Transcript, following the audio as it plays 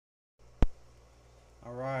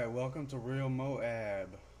Alright, welcome to Real Moab.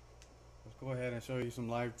 Let's go ahead and show you some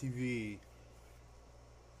live TV.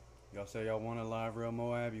 Y'all say y'all wanted live Real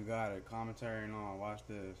Moab, you got it. Commentary and all, watch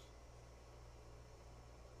this.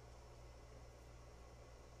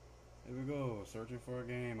 Here we go, searching for a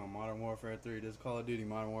game on Modern Warfare 3. This is Call of Duty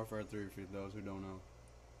Modern Warfare 3 for those who don't know.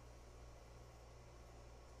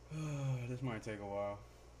 This might take a while.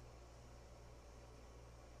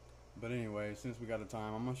 But anyway, since we got the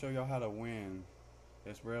time, I'm going to show y'all how to win.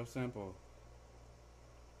 It's real simple.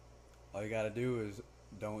 All you gotta do is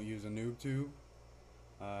don't use a noob tube,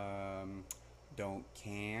 don't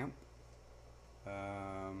camp,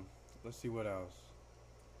 let's see what else.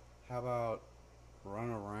 How about run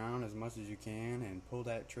around as much as you can and pull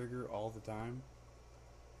that trigger all the time?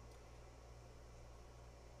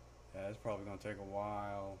 Yeah, it's probably gonna take a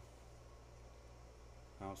while.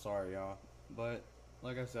 I'm sorry y'all, but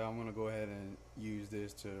like I said, I'm gonna go ahead and use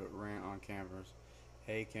this to rant on campers.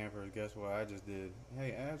 Hey campers, guess what I just did?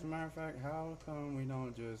 Hey, as a matter of fact, how come we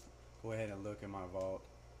don't just go ahead and look at my vault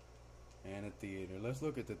and the theater? Let's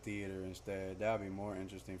look at the theater instead. That'll be more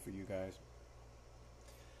interesting for you guys.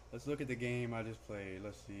 Let's look at the game I just played.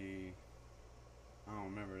 Let's see. I don't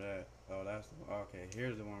remember that. Oh, that's okay.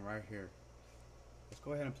 Here's the one right here. Let's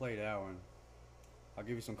go ahead and play that one. I'll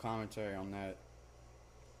give you some commentary on that.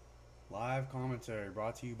 Live commentary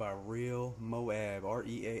brought to you by Real Moab.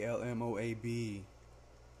 REALMOAB.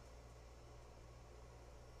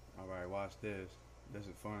 Alright, watch this. This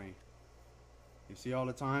is funny. You see all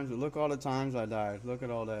the times? Look all the times I died. Look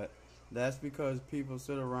at all that. That's because people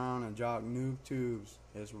sit around and jock noob tubes.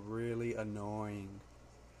 It's really annoying.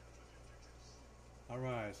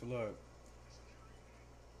 Alright, so look.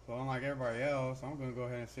 So unlike everybody else, I'm going to go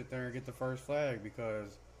ahead and sit there and get the first flag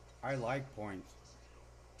because I like points.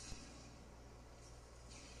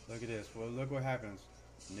 Look at this. Well, look what happens.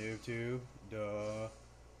 Noob tube. Duh.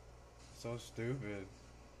 So stupid.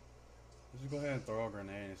 Let's just go ahead and throw a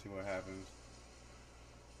grenade and see what happens.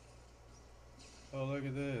 Oh, look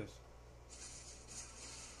at this.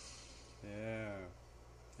 Yeah.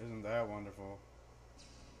 Isn't that wonderful?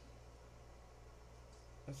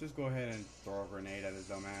 Let's just go ahead and throw a grenade at his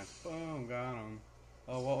dumbass. Boom, got him.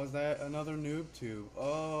 Oh, what was that? Another noob tube.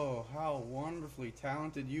 Oh, how wonderfully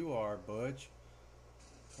talented you are, Butch.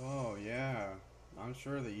 Oh, yeah. I'm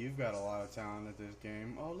sure that you've got a lot of talent at this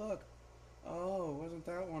game. Oh, look. Oh, wasn't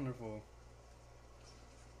that wonderful?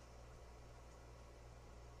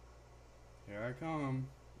 Here I come.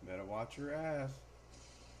 Better watch your ass.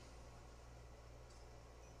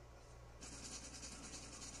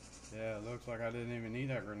 Yeah, it looks like I didn't even need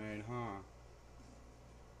that grenade, huh?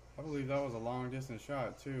 I believe that was a long distance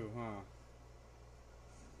shot too, huh?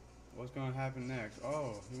 What's gonna happen next?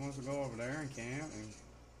 Oh, he wants to go over there and camp and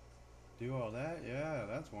do all that? Yeah,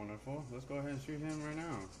 that's wonderful. Let's go ahead and shoot him right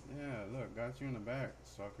now. Yeah, look, got you in the back,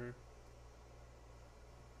 sucker.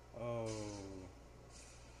 Oh.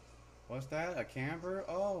 What's that? A camper?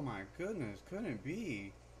 Oh my goodness, couldn't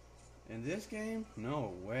be. In this game?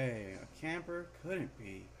 No way. A camper? Couldn't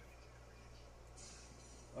be.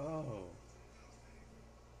 Oh.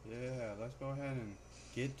 Yeah, let's go ahead and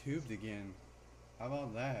get tubed again. How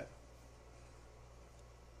about that?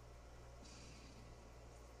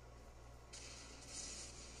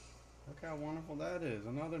 Look how wonderful that is.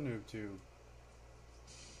 Another noob tube.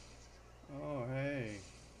 Oh, hey.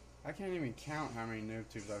 I can't even count how many noob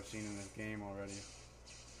tubes I've seen in this game already.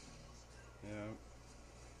 Yeah.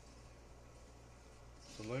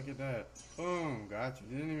 So look at that. Boom, got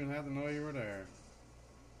you. Didn't even have to know you were there.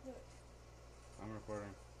 I'm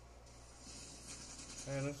recording.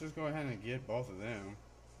 Hey, let's just go ahead and get both of them.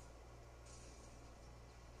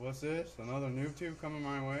 What's this? Another noob tube coming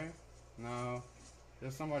my way? No.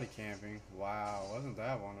 There's somebody camping. Wow, wasn't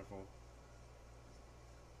that wonderful?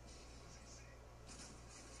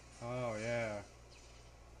 Oh, yeah.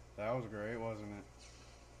 That was great, wasn't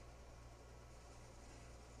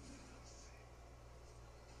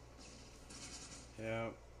it?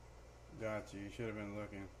 Yep. Got you. You should have been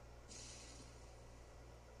looking.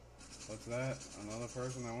 What's that? Another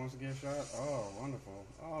person that wants to get shot? Oh, wonderful.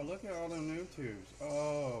 Oh, look at all them noob tubes.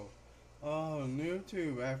 Oh. Oh, noob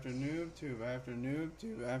tube after noob tube after noob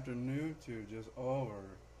tube after noob tube. Just over.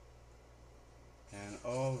 And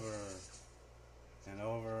over. And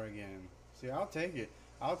over again. See, I'll take it.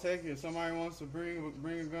 I'll take it. If somebody wants to bring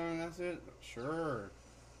a gun, that's it. Sure.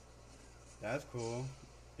 That's cool.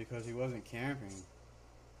 Because he wasn't camping.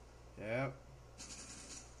 Yep.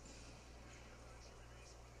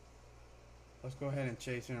 Let's go ahead and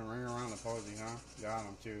chase him and ring around the posy, huh? Got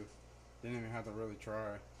him too. Didn't even have to really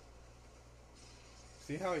try.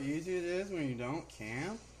 See how easy it is when you don't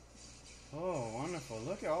camp? Oh, wonderful. wonderful.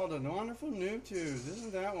 Look at all the wonderful noob tubes.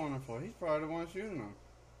 Isn't that wonderful? He's probably the one shooting them.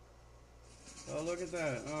 Oh, look at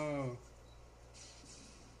that. Oh.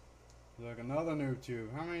 Look, another noob tube.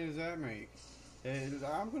 How many does that make?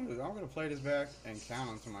 I'm gonna play this back and count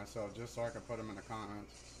them to myself just so I can put them in the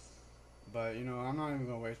comments. But, you know, I'm not even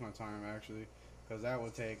gonna waste my time actually, because that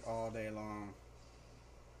would take all day long.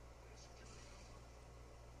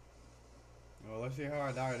 Well, let's see how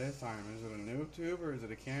I die this time. Is it a noob tube or is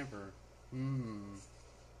it a camper?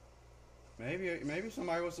 Maybe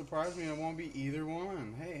somebody will surprise me and it won't be either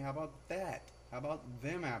one. Hey, how about that? How about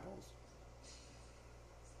them apples?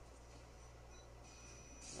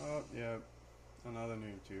 Oh, yeah. Another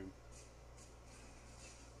noob tube.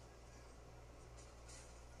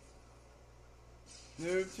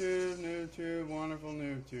 Noob tube, wonderful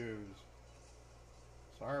noob tubes.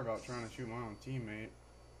 Sorry about trying to shoot my own teammate.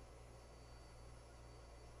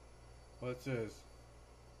 What's this?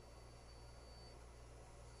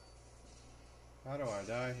 How do I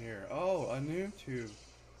die here? Oh, a noob tube.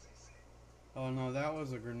 Oh no, that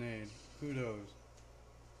was a grenade. Kudos.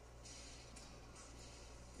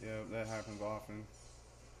 Yep, that happens often.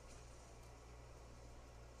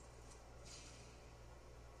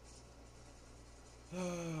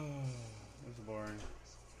 It's boring.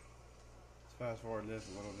 Let's fast forward this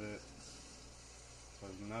a little bit,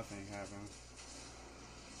 because nothing happens.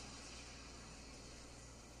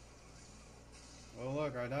 Oh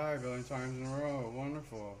look, I died a billion times in a row.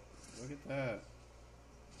 Wonderful. Look at that.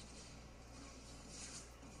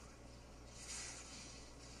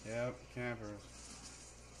 Yep, campers.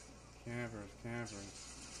 Campers.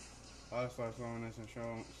 I'll start slowing this and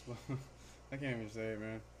show. I can't even say it,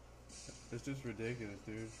 man. It's just ridiculous,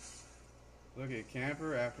 dude. Look at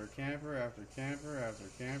camper after camper after camper after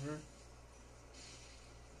camper.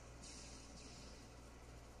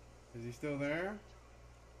 Is he still there?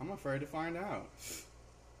 I'm afraid to find out.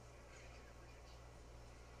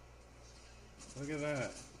 Look at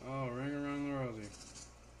that. Oh, ring around the rosy.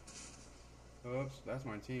 Oops, that's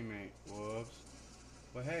my teammate. Whoops.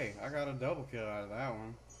 But hey, I got a double kill out of that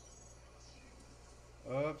one.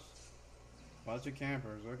 Oops. Bunch of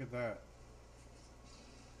campers. Look at that.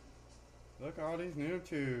 Look at all these noob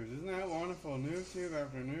tubes. Isn't that wonderful? Noob tube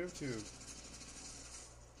after noob tube.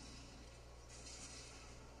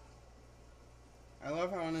 I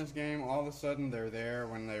love how in this game all of a sudden they're there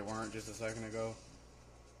when they weren't just a second ago.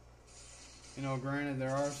 You know, granted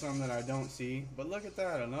there are some that I don't see, but look at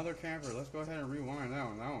that, another camper. Let's go ahead and rewind that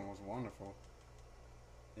one. That one was wonderful.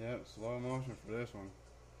 Yep, slow motion for this one.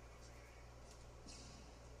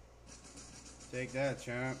 Take that,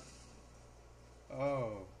 champ.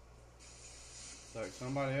 Oh. Look,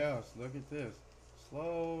 somebody else. Look at this.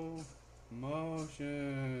 Slow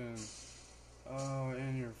motion. Oh,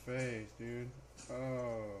 in your face, dude.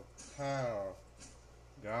 Oh, pow.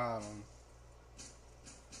 Got him.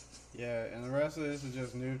 Yeah, and the rest of this is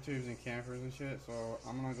just noob tubes and campers and shit, so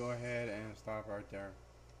I'm gonna go ahead and stop right there.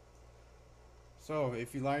 So,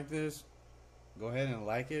 if you like this, go ahead and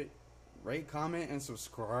like it, rate, comment, and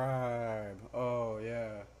subscribe. Oh,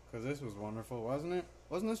 yeah, because this was wonderful, wasn't it?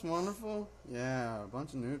 Wasn't this wonderful? Yeah, a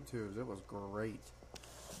bunch of noob tubes. It was great.